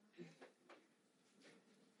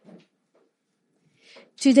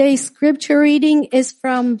Today's scripture reading is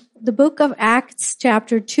from the book of Acts,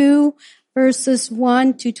 chapter 2, verses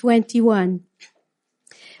 1 to 21.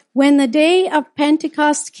 When the day of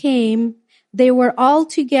Pentecost came, they were all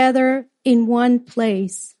together in one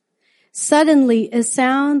place. Suddenly, a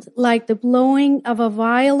sound like the blowing of a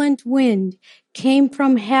violent wind came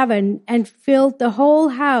from heaven and filled the whole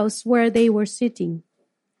house where they were sitting.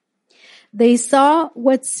 They saw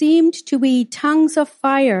what seemed to be tongues of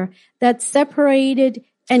fire that separated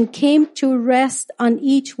and came to rest on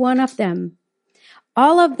each one of them.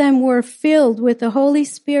 All of them were filled with the Holy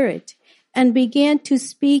Spirit and began to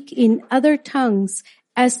speak in other tongues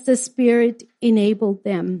as the Spirit enabled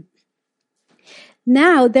them.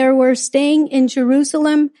 Now there were staying in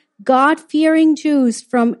Jerusalem God-fearing Jews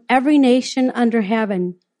from every nation under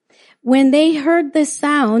heaven. When they heard the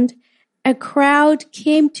sound, a crowd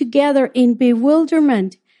came together in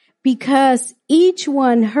bewilderment because each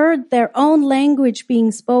one heard their own language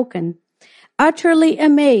being spoken. Utterly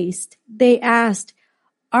amazed, they asked,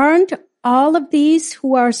 "Aren't all of these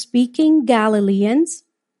who are speaking Galileans?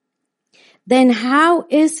 Then how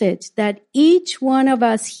is it that each one of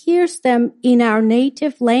us hears them in our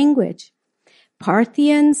native language?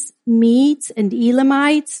 Parthians, Medes, and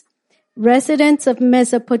Elamites, residents of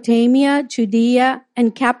Mesopotamia, Judea,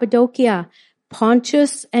 and Cappadocia,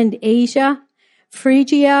 Pontus and Asia,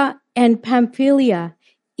 Phrygia and Pamphylia,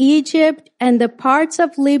 Egypt and the parts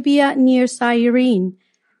of Libya near Cyrene,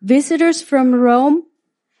 visitors from Rome,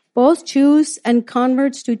 both Jews and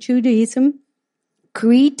converts to Judaism,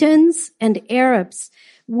 Cretans and Arabs.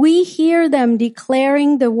 We hear them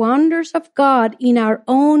declaring the wonders of God in our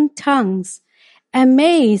own tongues."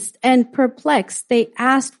 Amazed and perplexed, they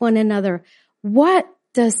asked one another, "What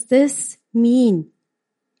does this mean?"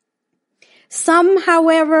 Some,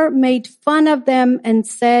 however, made fun of them and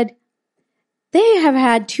said, "They have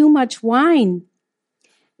had too much wine."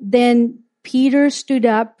 Then Peter stood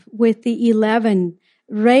up with the 11,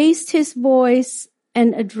 raised his voice,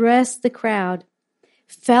 and addressed the crowd.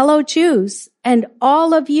 "Fellow Jews, and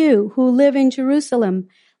all of you who live in Jerusalem,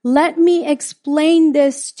 let me explain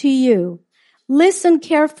this to you. Listen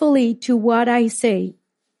carefully to what I say.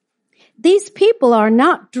 These people are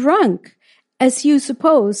not drunk, as you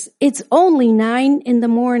suppose. It's only 9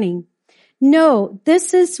 a.m. No,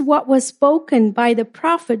 this is what was spoken by the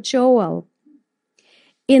prophet Joel.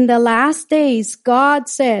 In the last days, God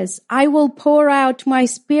says, I will pour out my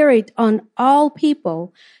spirit on all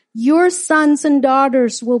people. Your sons and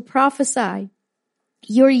daughters will prophesy.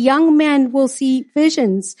 Your young men will see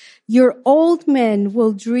visions. Your old men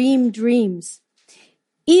will dream dreams.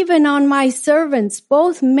 Even on my servants,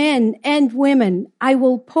 both men and women, I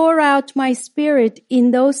will pour out my spirit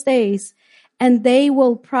in those days, and they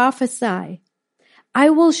will prophesy. I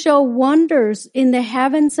will show wonders in the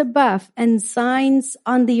heavens above and signs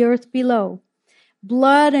on the earth below,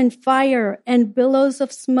 blood and fire and billows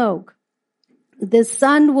of smoke. The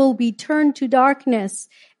sun will be turned to darkness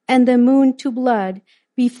and the moon to blood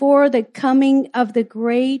before the coming of the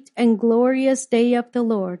great and glorious day of the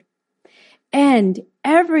Lord. And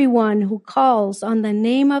everyone who calls on the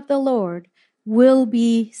name of the Lord will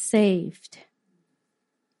be saved."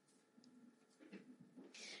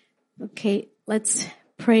 Okay, let's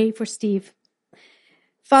pray for Steve.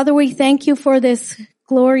 Father, we thank you for this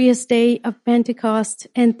glorious day of Pentecost,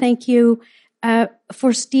 and thank you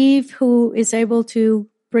for Steve, who is able to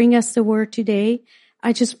bring us the word today.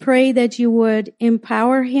 I just pray that you would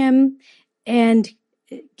empower him and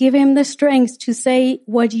give him the strength to say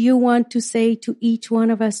what you want to say to each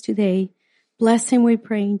one of us today. Bless him, we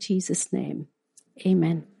pray in Jesus' name.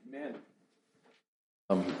 Amen.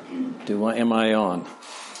 Am I on?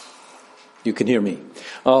 You can hear me.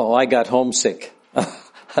 Oh, I got homesick.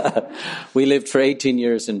 We lived for 18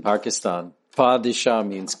 years in Pakistan. Padishah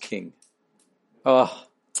means king.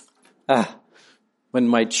 When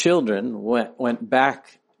my children went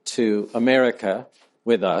back to America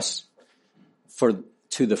with us for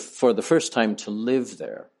the first time to live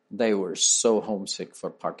there, they were so homesick for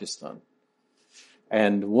Pakistan.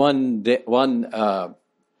 And one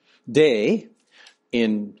day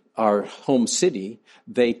in our home city,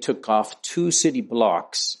 they took off 2 city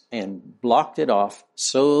blocks and blocked it off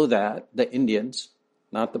so that the Indians,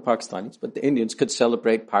 not the Pakistanis, but the Indians could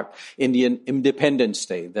celebrate Indian Independence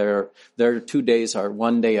Day. Their 2 days are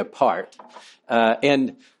 1 day apart.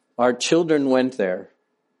 And our children went there,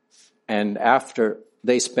 and after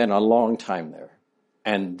they spent a long time there,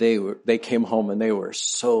 and they came home and they were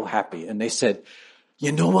so happy, and they said,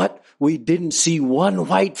 "You know what? We didn't see one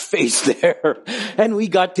white face there. And we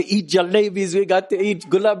got to eat jalebis, we got to eat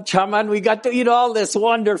gulab jamun, we got to eat all this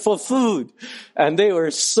wonderful food." And they were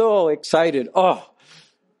so excited.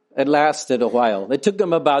 It lasted a while. It took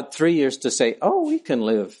them about 3 years to say, oh, we can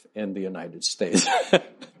live in the United States.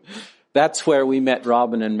 That's where we met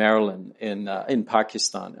Robin and Marilyn in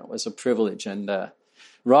Pakistan. It was a privilege. And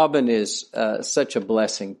Robin is such a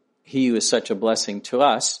blessing. He was such a blessing to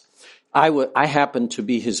us. I happened to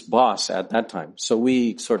be his boss at that time. So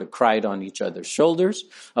we sort of cried on each other's shoulders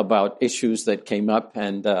about issues that came up.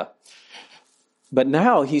 But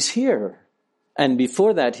now he's here. And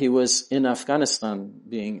before that, he was in Afghanistan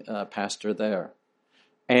being a pastor there.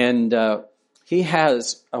 And he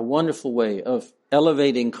has a wonderful way of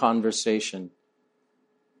elevating conversation.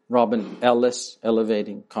 Robin Ellis,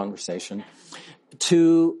 elevating conversation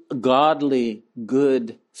to godly,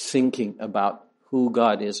 good thinking about who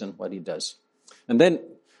God is and what he does. And then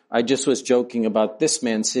I just was joking about this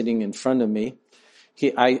man sitting in front of me.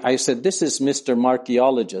 I said, this is Mr.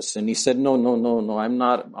 Marchaeologist. And he said, no, I'm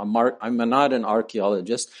not an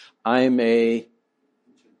archaeologist. I'm a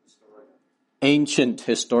ancient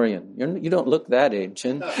historian. You don't look that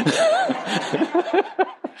ancient.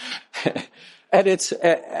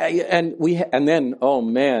 And then, oh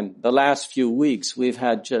man, the last few weeks we've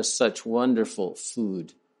had just such wonderful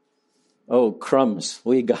food. Oh, crumbs.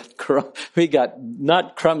 We got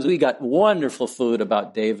not crumbs. We got wonderful food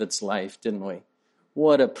about David's life, didn't we?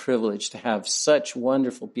 What a privilege to have such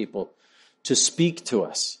wonderful people to speak to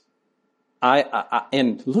us.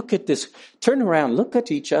 And look at this. Turn around. Look at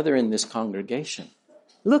each other in this congregation.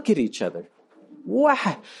 Look at each other.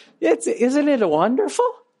 Wow. Isn't it wonderful?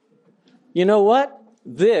 You know what?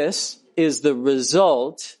 This is the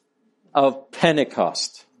result of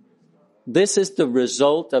Pentecost. This is the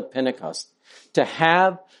result of Pentecost. To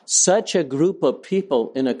have such a group of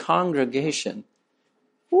people in a congregation.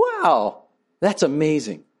 Wow. That's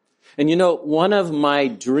amazing. And you know, one of my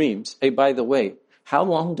dreams, hey, by the way, how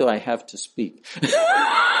long do I have to speak?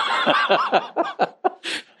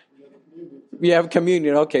 You have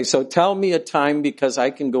communion. Okay, so tell me a time because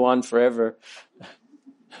I can go on forever.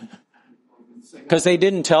 Because they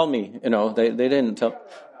didn't tell me, they didn't tell.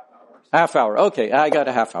 Half hour. Okay, I got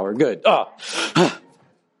a half hour. Good.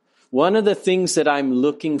 One of the things that I'm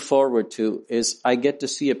looking forward to is I get to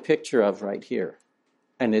see a picture of right here.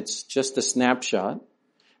 And it's just a snapshot.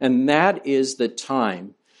 And that is the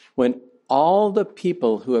time when all the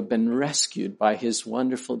people who have been rescued by his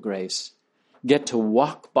wonderful grace get to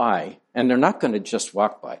walk by. And they're not going to just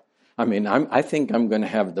walk by. I mean, I think I'm going to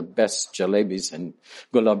have the best jalebis and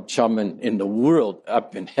gulab jamun in the world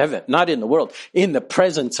up in heaven. Not in the world, in the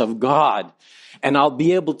presence of God. And I'll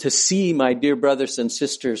be able to see my dear brothers and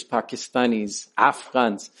sisters, Pakistanis,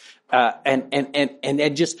 Afghans, and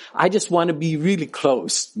I just want to be really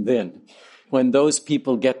close then when those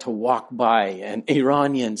people get to walk by, and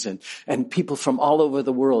Iranians and people from all over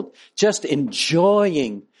the world, just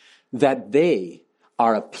enjoying that they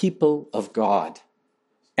are a people of God.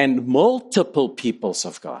 And multiple peoples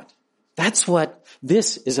of God. That's what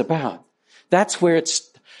this is about. That's where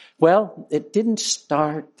it didn't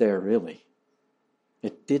start there really.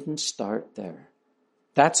 It didn't start there.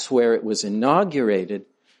 That's where it was inaugurated,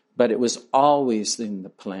 but it was always in the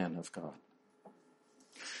plan of God.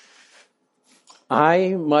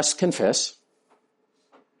 I must confess,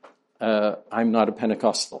 I'm not a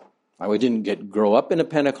Pentecostal. I didn't grow up in a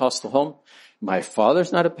Pentecostal home. My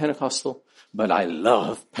father's not a Pentecostal. But I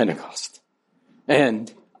love Pentecost.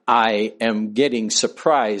 And I am getting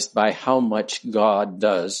surprised by how much God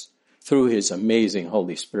does through his amazing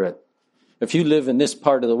Holy Spirit. If you live in this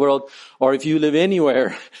part of the world, or if you live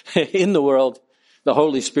anywhere in the world, the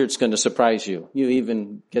Holy Spirit's going to surprise you. You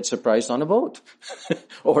even get surprised on a boat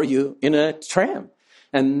or you in a tram.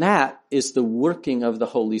 And that is the working of the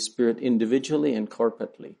Holy Spirit individually and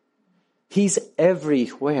corporately. He's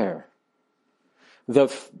everywhere. The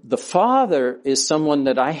Father is someone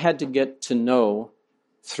that I had to get to know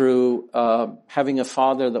through having a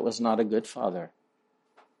father that was not a good father.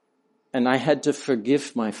 And I had to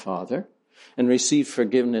forgive my father and receive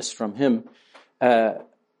forgiveness from him a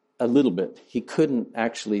little bit. He couldn't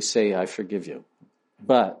actually say, I forgive you.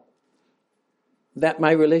 But that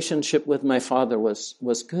my relationship with my father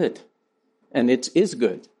was good. And it is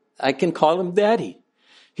good. I can call him Daddy.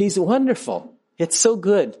 He's wonderful. It's so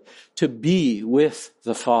good to be with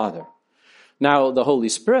the Father. Now, the Holy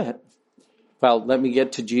Spirit, well, let me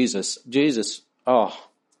get to Jesus. Jesus,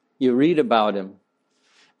 you read about him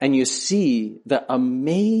and you see the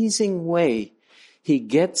amazing way he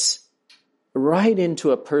gets right into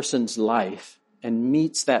a person's life and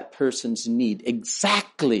meets that person's need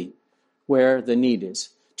exactly where the need is.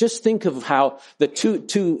 Just think of how the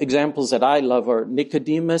two examples that I love are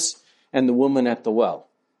Nicodemus and the woman at the well.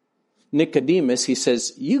 Nicodemus, he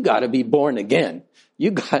says, you got to be born again.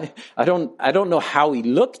 I don't know how he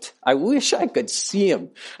looked. I wish I could see him.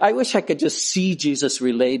 I wish I could just see Jesus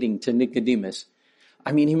relating to Nicodemus.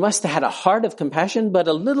 I mean, he must have had a heart of compassion, but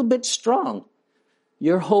a little bit strong.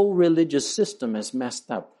 Your whole religious system is messed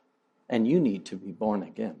up, and you need to be born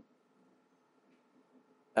again.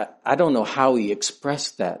 I don't know how he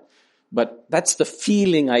expressed that, but that's the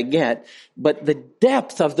feeling I get. But the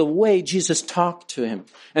depth of the way Jesus talked to him.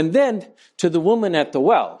 And then to the woman at the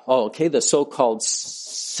well, the so-called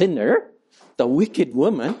sinner, the wicked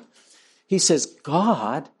woman, he says,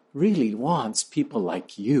 God really wants people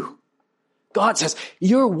like you. God says,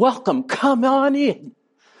 you're welcome. Come on in.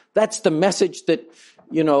 That's the message that,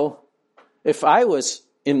 if I was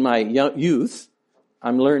in my youth,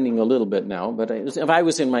 I'm learning a little bit now, but if I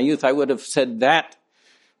was in my youth, I would have said that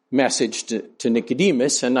message to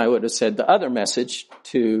Nicodemus, and I would have said the other message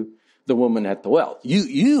to the woman at the well.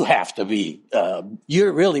 You have to be,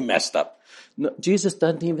 you're really messed up. No, Jesus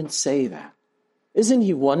doesn't even say that. Isn't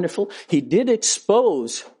he wonderful? He did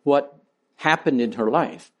expose what happened in her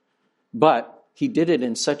life, but he did it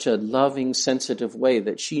in such a loving, sensitive way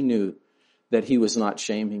that she knew that he was not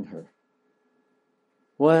shaming her.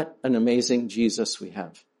 What an amazing Jesus we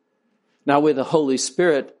have. Now with the Holy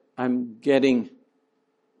Spirit, I'm getting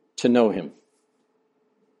to know him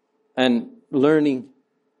and learning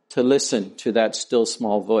to listen to that still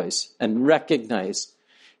small voice and recognize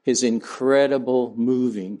his incredible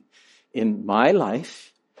moving in my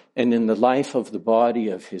life and in the life of the body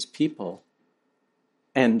of his people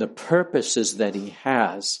and the purposes that he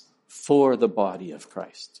has for the body of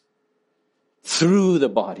Christ, through the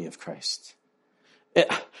body of Christ.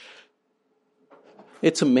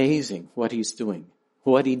 It's amazing what he's doing,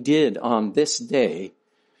 what he did on this day.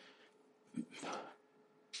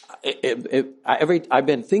 I've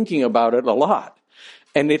been thinking about it a lot,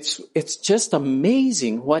 and it's just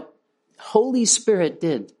amazing what Holy Spirit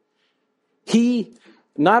did. He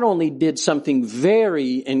not only did something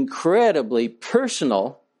very incredibly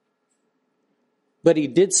personal, but he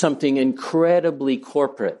did something incredibly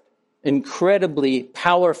corporate, incredibly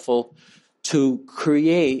powerful to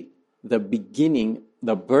create the beginning,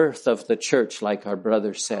 the birth of the church, like our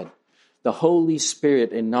brother said. The Holy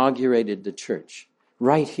Spirit inaugurated the church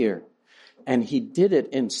right here. And he did it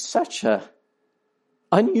in such an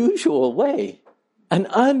unusual way,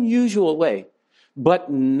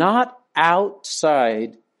 but not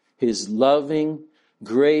outside his loving,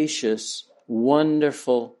 gracious,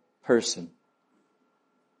 wonderful person.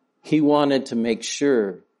 He wanted to make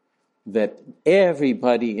sure that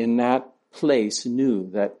everybody in that place knew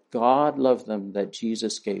that God loved them, that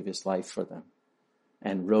Jesus gave his life for them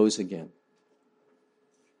and rose again.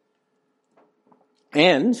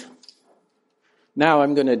 And now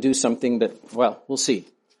I'm going to do something that, we'll see.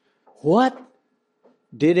 What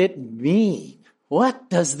did it mean? What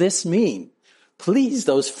does this mean? Please,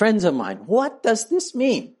 those friends of mine, what does this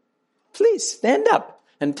mean? Please stand up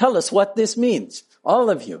and tell us what this means. All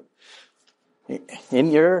of you.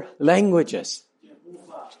 In your languages.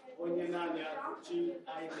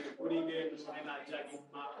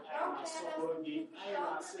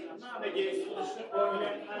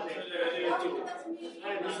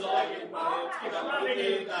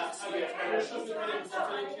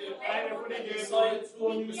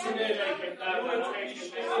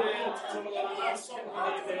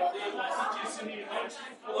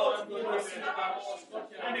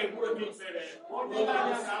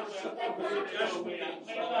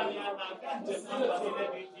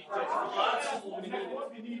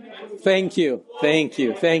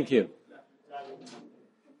 Thank you.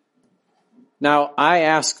 Now, I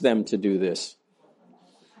ask them to do this.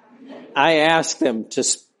 I ask them to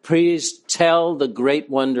please tell the great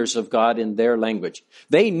wonders of God in their language.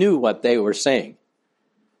 They knew what they were saying.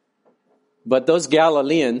 But those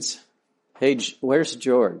Galileans, hey, where's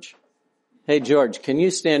George? Hey, George, can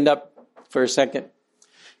you stand up for a second?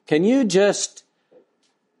 Can you just,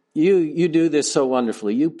 you do this so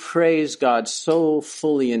wonderfully. You praise God so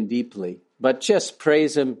fully and deeply, but just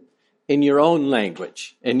praise him in your own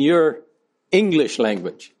language, in your English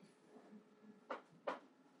language.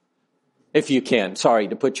 If you can. Sorry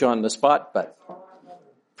to put you on the spot, but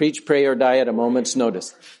preach, pray, or die at a moment's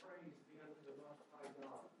notice.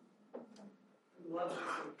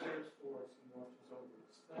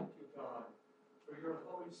 Thank you, God, for your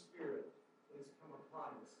Holy Spirit that has come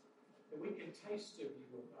upon us, that we can taste of you,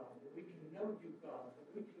 O God, that we can know you, God, that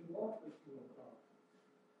we can walk with you, O God,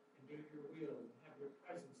 and do your will and have your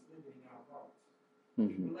presence living in our hearts. We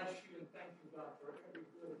bless you and thank you, God, for every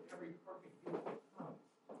good, every perfect gift that comes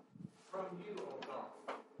from you, O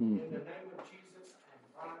God. In the name of Jesus and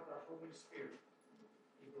by the Holy Holy Spirit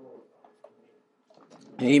be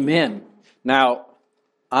glorified. Amen. Now,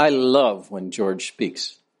 I love when George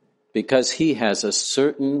speaks because he has a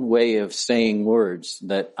certain way of saying words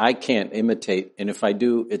that I can't imitate, and if I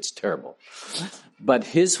do, it's terrible. But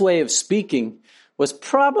his way of speaking was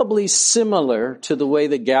probably similar to the way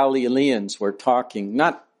the Galileans were talking.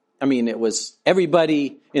 It was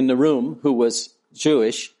everybody in the room who was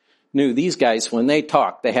Jewish knew these guys, when they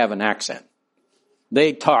talk, they have an accent.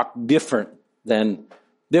 They talk differently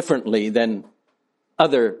than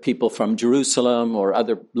other people from Jerusalem or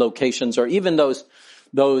other locations, or even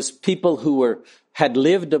those people who had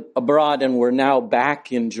lived abroad and were now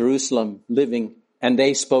back in Jerusalem living, and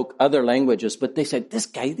they spoke other languages. But they said,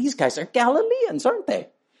 these guys are Galileans, aren't they?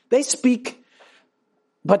 They speak,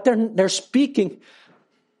 but they're speaking.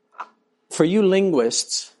 For you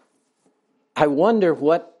linguists, I wonder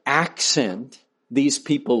what accent these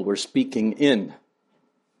people were speaking in.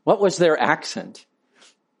 What was their accent?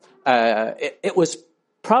 It was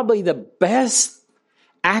probably the best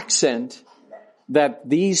accent that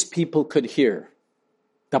these people could hear.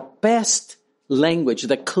 The best language,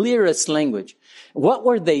 the clearest language. What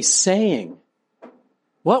were they saying?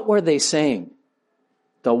 What were they saying?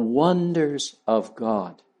 The wonders of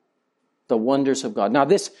God. The wonders of God. Now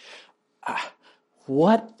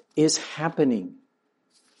what is happening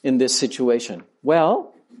in this situation?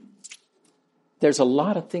 Well, there's a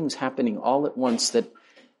lot of things happening all at once that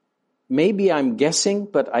maybe I'm guessing,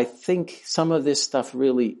 but I think some of this stuff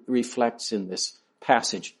really reflects in this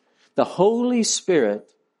passage. The Holy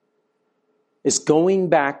Spirit is going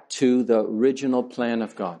back to the original plan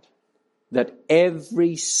of God, that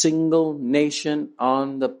every single nation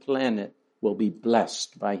on the planet will be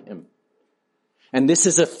blessed by Him. And this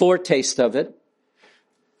is a foretaste of it.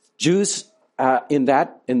 Jews in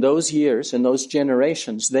those years, in those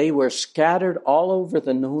generations, they were scattered all over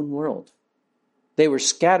the known world. They were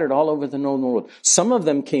scattered all over the known world. Some of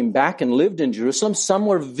them came back and lived in Jerusalem. Some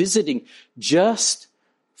were visiting just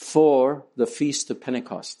for the Feast of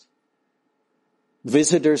Pentecost.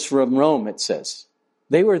 Visitors from Rome, it says.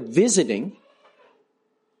 They were visiting,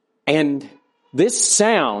 and this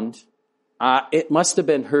sound, it must have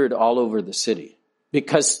been heard all over the city,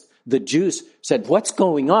 because the Jews said, "What's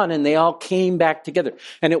going on?" And they all came back together.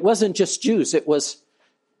 And it wasn't just Jews, it was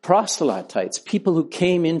proselytes, people who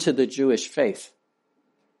came into the Jewish faith.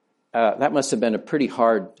 That must have been a pretty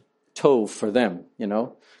hard toe for them,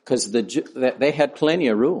 because they had plenty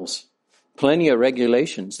of rules, plenty of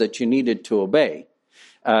regulations that you needed to obey.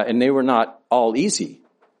 And they were not all easy.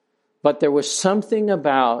 But there was something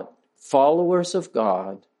about followers of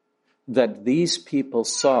God that these people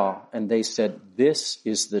saw, and they said, "This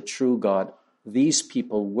is the true God. These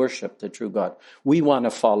people worship the true God. We want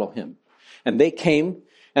to follow Him." And they came,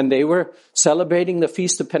 and they were celebrating the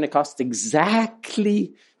Feast of Pentecost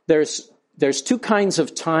exactly. There's two kinds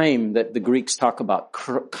of time that the Greeks talk about,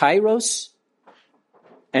 kairos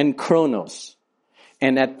and chronos.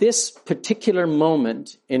 And at this particular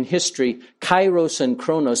moment in history, kairos and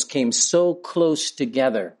chronos came so close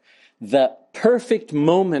together. The perfect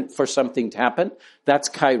moment for something to happen, that's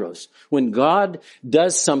kairos. When God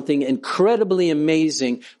does something incredibly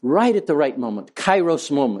amazing right at the right moment, kairos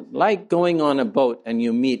moment, like going on a boat and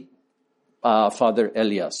you meet Father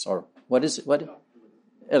Elias, or what is it?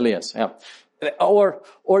 Elias, yeah. Or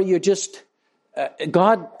you just...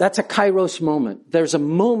 God, that's a kairos moment. There's a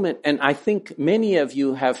moment, and I think many of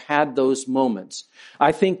you have had those moments.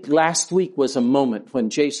 I think last week was a moment when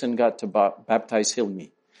Jason got to baptize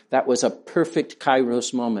Hilmi. That was a perfect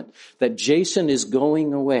kairos moment, that Jason is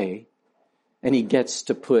going away and he gets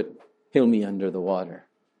to put Hilmi under the water.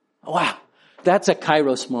 Wow, that's a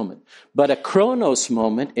kairos moment. But a chronos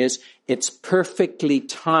moment is, it's perfectly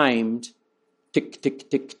timed, tick, tick,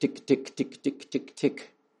 tick, tick, tick, tick, tick, tick, tick.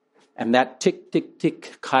 And that tick, tick,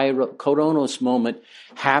 tick, kairos moment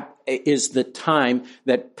is the time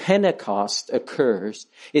that Pentecost occurs.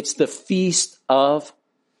 It's the feast of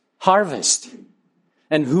harvest.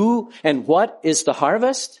 And who and what is the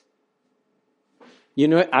harvest?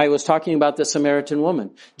 I was talking about the Samaritan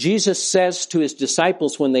woman. Jesus says to His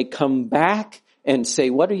disciples when they come back and say,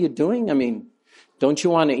 "What are you doing? Don't you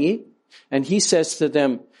want to eat?" And He says to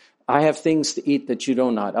them, "I have things to eat that you know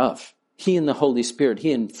not of." He and the Holy Spirit,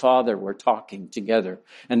 He and Father were talking together,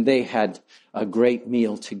 and they had a great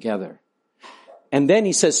meal together. And then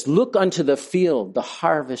He says, "Look unto the field, the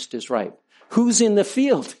harvest is ripe." Who's in the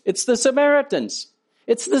field? It's the Samaritans.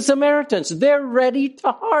 It's the Samaritans. They're ready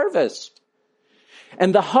to harvest.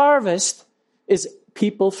 And the harvest is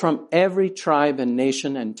people from every tribe and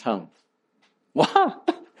nation and tongue. Wow,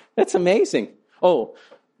 that's amazing. Oh,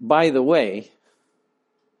 by the way,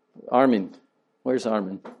 Armin. Where's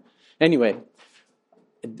Armin? Anyway,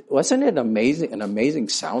 wasn't it amazing? An amazing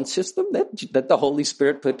sound system that the Holy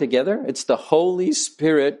Spirit put together? It's the Holy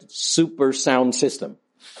Spirit super sound system.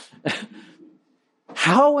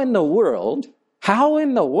 How in the world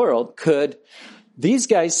could these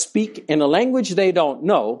guys speak in a language they don't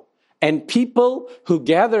know, and people who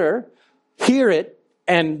gather hear it,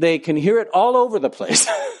 and they can hear it all over the place?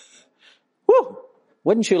 Woo!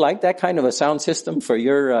 Wouldn't you like that kind of a sound system for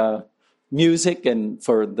your music and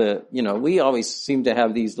for the, we always seem to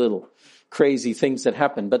have these little crazy things that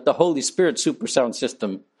happen, but the Holy Spirit super sound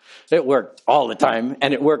system, it worked all the time,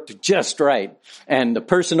 and it worked just right. And the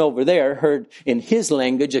person over there heard in his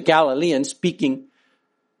language, a Galilean, speaking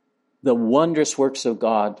the wondrous works of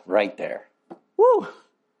God right there. Woo!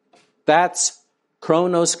 That's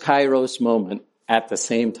Chronos Kairos moment at the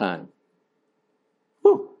same time.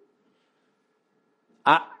 Woo!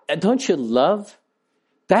 Don't you love?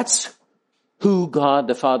 That's who God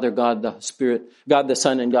the Father, God the Spirit, God the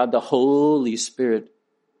Son, and God the Holy Spirit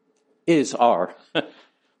are.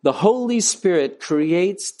 The Holy Spirit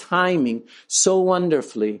creates timing so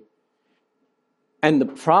wonderfully. And the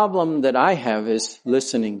problem that I have is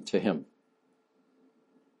listening to Him.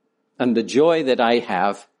 And the joy that I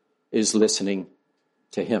have is listening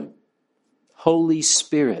to Him. Holy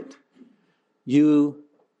Spirit, you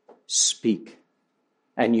speak.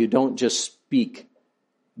 And you don't just speak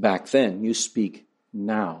back then, you speak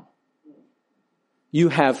now. You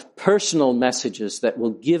have personal messages that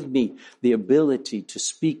will give me the ability to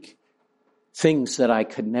speak things that I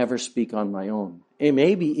could never speak on my own. And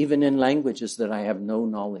maybe even in languages that I have no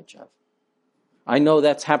knowledge of. I know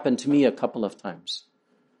that's happened to me a couple of times.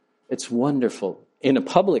 It's wonderful in a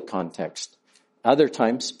public context, other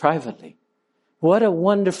times privately. What a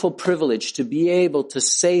wonderful privilege to be able to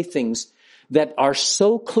say things that are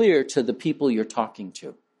so clear to the people you're talking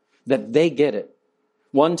to, that they get it.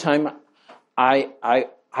 One time, I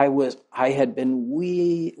had been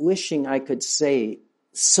wishing I could say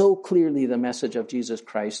so clearly the message of Jesus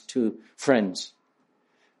Christ to friends.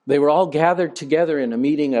 They were all gathered together in a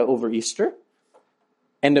meeting over Easter,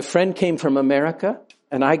 and a friend came from America,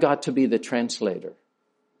 and I got to be the translator.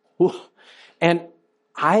 And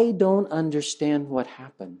I don't understand what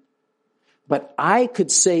happened. But I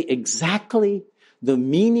could say exactly the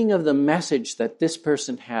meaning of the message that this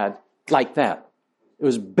person had like that. It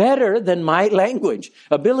was better than my language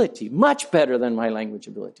ability, much better than my language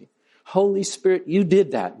ability. Holy Spirit, you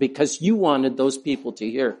did that because you wanted those people to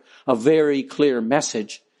hear a very clear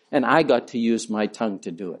message, and I got to use my tongue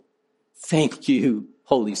to do it. Thank you,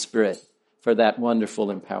 Holy Spirit, for that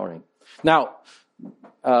wonderful empowering. Now,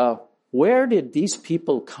 where did these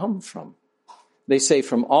people come from? They say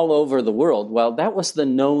from all over the world. Well, that was the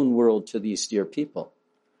known world to these dear people.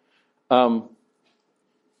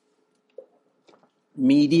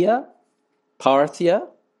 Media, Parthia,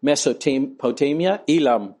 Mesopotamia,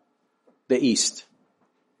 Elam, the east.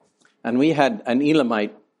 And we had an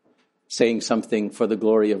Elamite saying something for the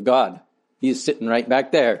glory of God. He's sitting right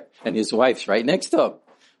back there, and his wife's right next to him.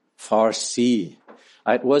 Farsi.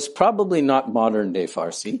 It was probably not modern day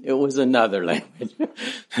Farsi. It was another language.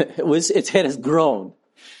 It has grown.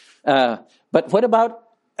 But what about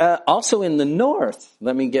also in the north?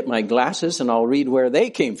 Let me get my glasses and I'll read where they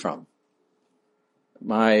came from.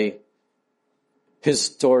 My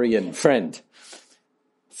historian friend.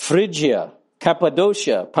 Phrygia,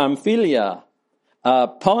 Cappadocia, Pamphylia,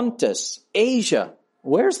 Pontus, Asia.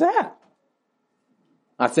 Where's that?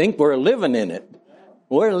 I think we're living in it.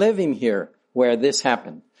 We're living here where this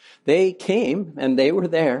happened. They came and they were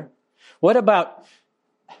there. What about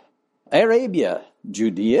Arabia,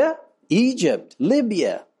 Judea, Egypt,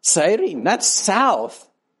 Libya, Cyrene? That's south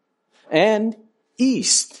and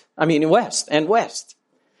east. West and west.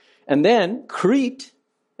 And then Crete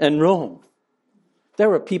and Rome. There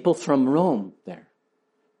were people from Rome there.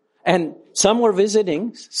 And some were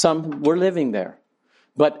visiting, some were living there.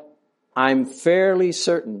 But I'm fairly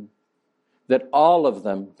certain that all of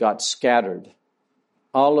them got scattered.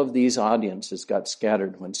 All of these audiences got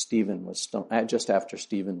scattered when Stephen was stoned, just after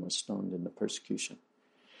Stephen was stoned in the persecution.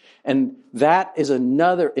 And that is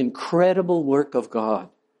another incredible work of God.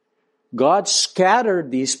 God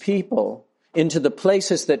scattered these people into the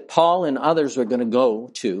places that Paul and others were going to go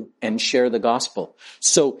to and share the gospel.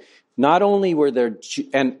 So not only were there,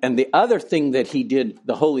 and the other thing that he did,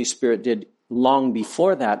 the Holy Spirit did long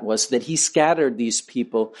before that, was that he scattered these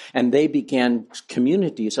people and they began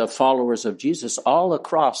communities of followers of Jesus all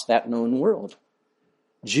across that known world.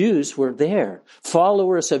 Jews were there,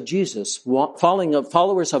 followers of Jesus,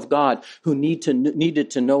 followers of God who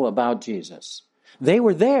needed to know about Jesus. They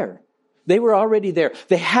were there. They were already there.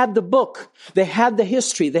 They had the book. They had the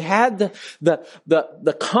history. They had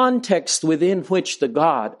the context within which the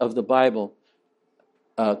God of the Bible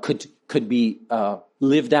could be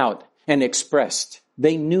lived out and expressed.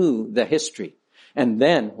 They knew the history. And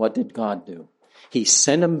then what did God do? He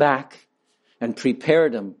sent them back and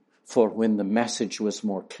prepared them for when the message was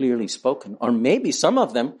more clearly spoken. Or maybe some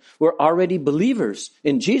of them were already believers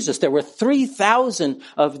in Jesus. There were 3,000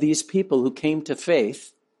 of these people who came to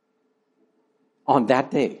faith on that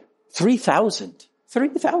day. 3,000.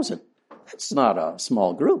 3,000. That's not a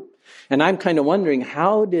small group. And I'm kind of wondering,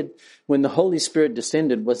 when the Holy Spirit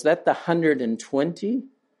descended, was that the 120?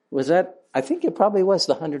 I think it probably was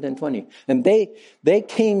the 120. And they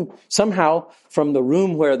came somehow from the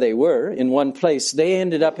room where they were in one place. They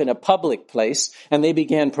ended up in a public place and they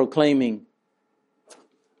began proclaiming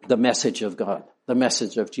the message of God, the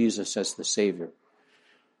message of Jesus as the Savior.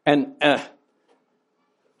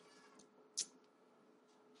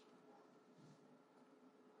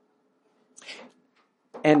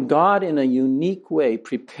 And God, in a unique way,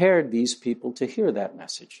 prepared these people to hear that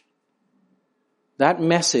message. That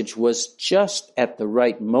message was just at the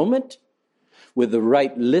right moment, with the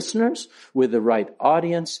right listeners, with the right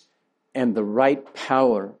audience, and the right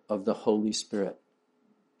power of the Holy Spirit.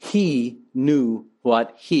 He knew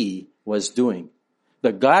what he was doing.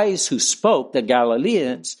 The guys who spoke, the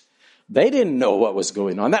Galileans, they didn't know what was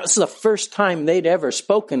going on. That was the first time they'd ever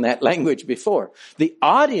spoken that language before. The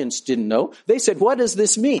audience didn't know. They said, "What does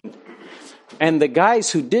this mean?" And the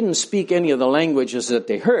guys who didn't speak any of the languages that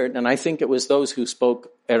they heard, and I think it was those who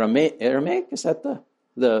spoke Aramaic, is that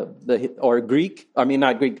or Greek? I mean,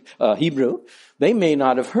 not Greek, Hebrew. They may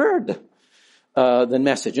not have heard the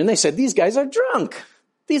message. And they said, "These guys are drunk.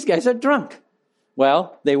 These guys are drunk."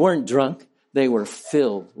 Well, they weren't drunk. They were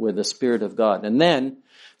filled with the Spirit of God. And then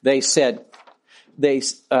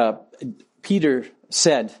Peter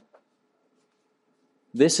said,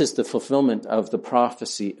 "This is the fulfillment of the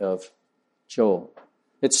prophecy of Joel."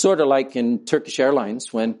 It's sort of like in Turkish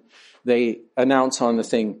Airlines when they announce on the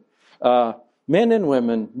thing, men and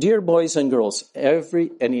women, dear boys and girls,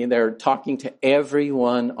 and they're talking to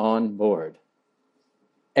everyone on board.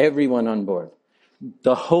 Everyone on board.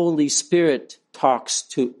 The Holy Spirit talks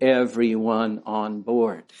to everyone on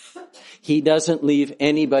board. He doesn't leave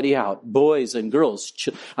anybody out. Boys and girls.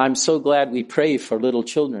 I'm so glad we pray for little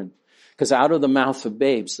children, because out of the mouth of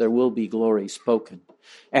babes there will be glory spoken.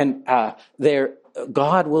 And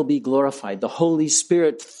God will be glorified. The Holy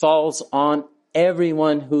Spirit falls on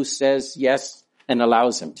everyone who says yes and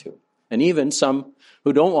allows him to. And even some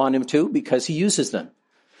who don't want him to, because he uses them.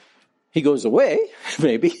 He goes away,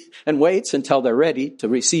 maybe, and waits until they're ready to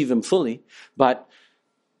receive him fully. But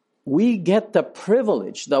we get the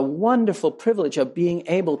privilege, the wonderful privilege of being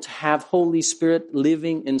able to have Holy Spirit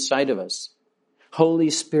living inside of us. Holy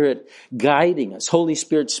Spirit guiding us. Holy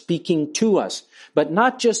Spirit speaking to us. But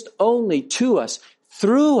not just only to us,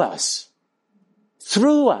 through us.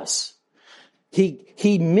 Through us.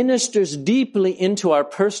 He ministers deeply into our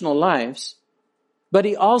personal lives, but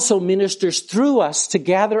he also ministers through us to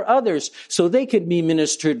gather others so they could be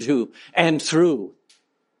ministered to and through.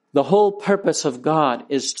 The whole purpose of God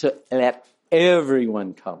is to let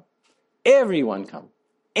everyone come. Everyone come.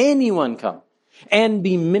 Anyone come. And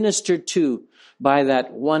be ministered to by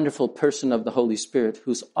that wonderful person of the Holy Spirit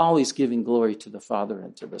who's always giving glory to the Father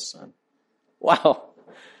and to the Son. Wow.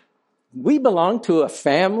 We belong to a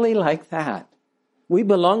family like that. We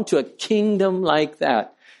belong to a kingdom like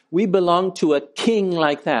that. We belong to a king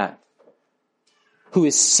like that, who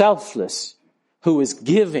is selfless, who is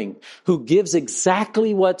giving, who gives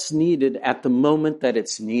exactly what's needed at the moment that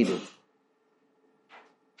it's needed.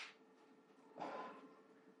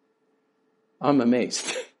 I'm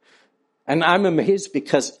amazed. And I'm amazed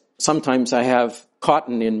because sometimes I have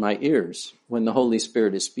cotton in my ears when the Holy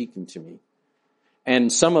Spirit is speaking to me.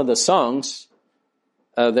 And some of the songs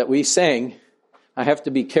that we sang, I have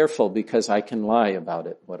to be careful because I can lie about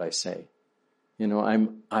it, what I say. You know,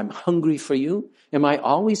 I'm hungry for you. Am I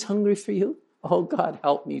always hungry for you? Oh, God,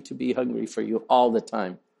 help me to be hungry for you all the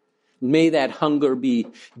time. May that hunger be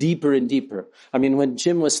deeper and deeper. I mean, when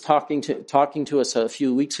Jim was talking to us a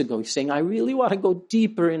few weeks ago, he's saying, I really want to go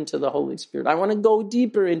deeper into the Holy Spirit. I want to go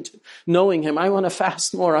deeper into knowing him. I want to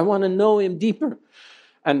fast more. I want to know him deeper.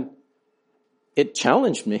 And it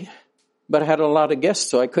challenged me, but I had a lot of guests,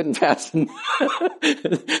 so I couldn't fast.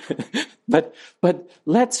 But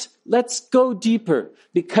let's go deeper,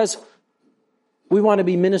 because we want to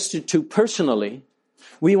be ministered to personally.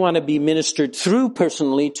 We want to be ministered through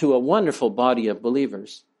personally to a wonderful body of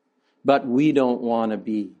believers. But we don't want to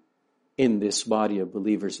be in this body of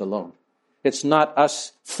believers alone. It's not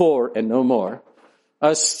us 4 and no more.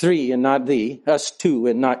 Us 3 and not thee. Us 2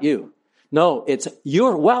 and not you. No, it's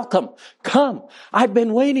you're welcome. Come. I've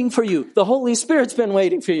been waiting for you. The Holy Spirit's been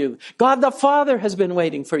waiting for you. God the Father has been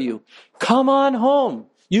waiting for you. Come on home.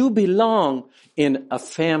 You belong in a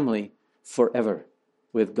family forever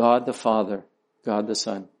with God the Father, God the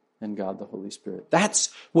Son, and God the Holy Spirit. That's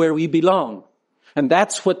where we belong. And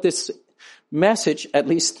that's what this message, at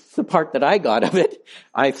least the part that I got of it,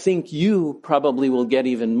 I think you probably will get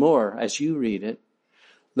even more as you read it.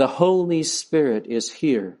 The Holy Spirit is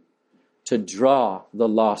here to draw the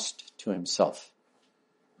lost to himself.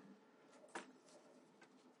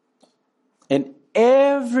 And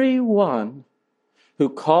everyone who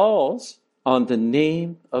calls on the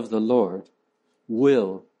name of the Lord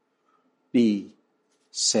will be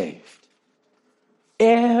saved.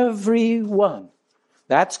 Everyone.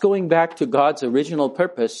 That's going back to God's original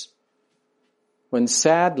purpose when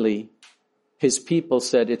sadly his people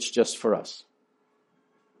said it's just for us.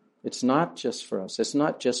 It's not just for us. It's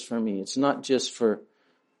not just for me. It's not just for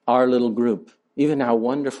our little group. Even how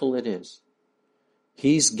wonderful it is.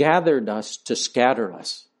 He's gathered us to scatter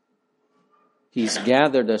us. He's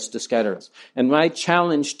gathered us to scatter us. And my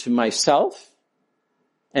challenge to myself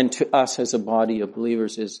and to us as a body of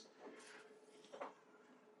believers is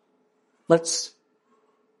let's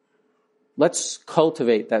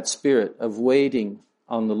cultivate that spirit of waiting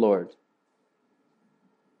on the Lord.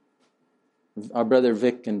 Our brother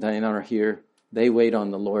Vic and Diana are here. They wait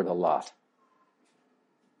on the Lord a lot.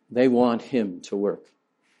 They want him to work.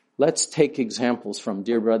 Let's take examples from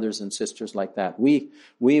dear brothers and sisters like that. We've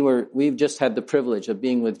just had the privilege of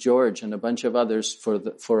being with George and a bunch of others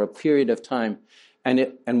for a period of time.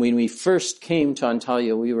 And when we first came to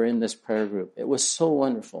Ontario, we were in this prayer group. It was so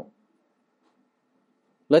wonderful.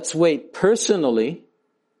 Let's wait personally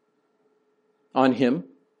on him.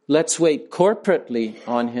 Let's wait corporately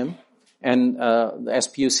on him. And the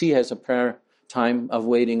SPUC has a prayer time of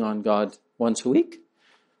waiting on God once a week.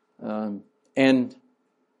 And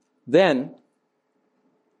then,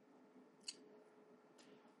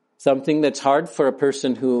 something that's hard for a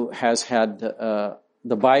person who has had the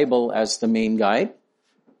Bible as the main guide,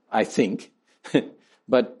 I think.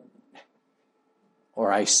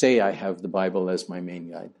 Or I say I have the Bible as my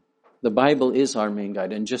main guide. The Bible is our main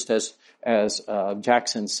guide. And just as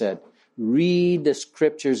Jackson said, read the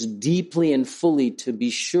scriptures deeply and fully to be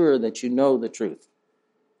sure that you know the truth.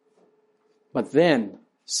 But then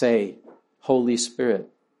say, Holy Spirit,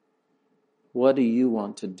 what do you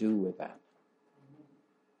want to do with that?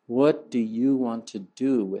 What do you want to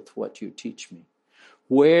do with what you teach me?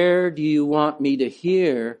 Where do you want me to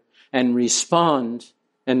hear and respond?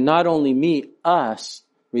 And not only me, us,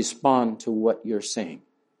 respond to what you're saying.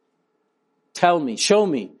 Tell me,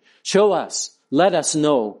 show us, let us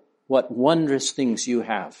know what wondrous things you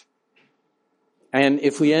have. And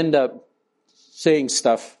if we end up saying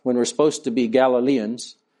stuff when we're supposed to be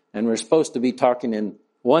Galileans and we're supposed to be talking in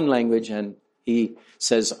one language and he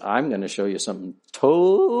says, I'm going to show you something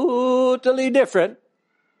totally different,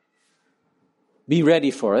 be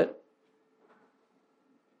ready for it.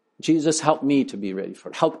 Jesus, help me to be ready for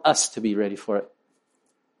it. Help us to be ready for it.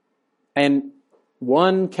 And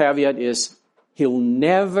one caveat is he'll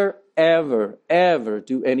never, ever, ever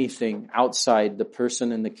do anything outside the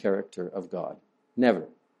person and the character of God. Never.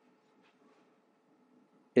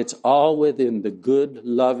 It's all within the good,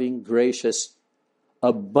 loving, gracious,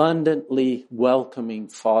 abundantly welcoming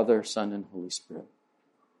Father, Son, and Holy Spirit.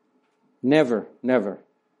 Never, never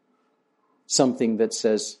something that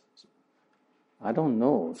says, I don't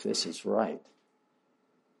know if this is right.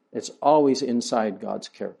 It's always inside God's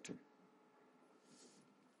character.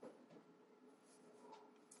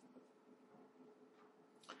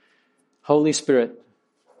 Holy Spirit,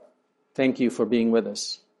 thank you for being with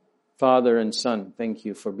us. Father and Son, thank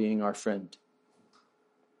you for being our friend.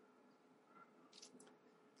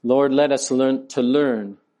 Lord, let us learn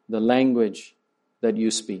the language that you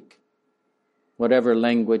speak, whatever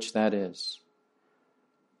language that is,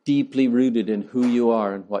 deeply rooted in who you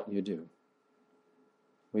are and what you do.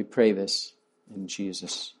 We pray this in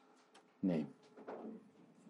Jesus' name.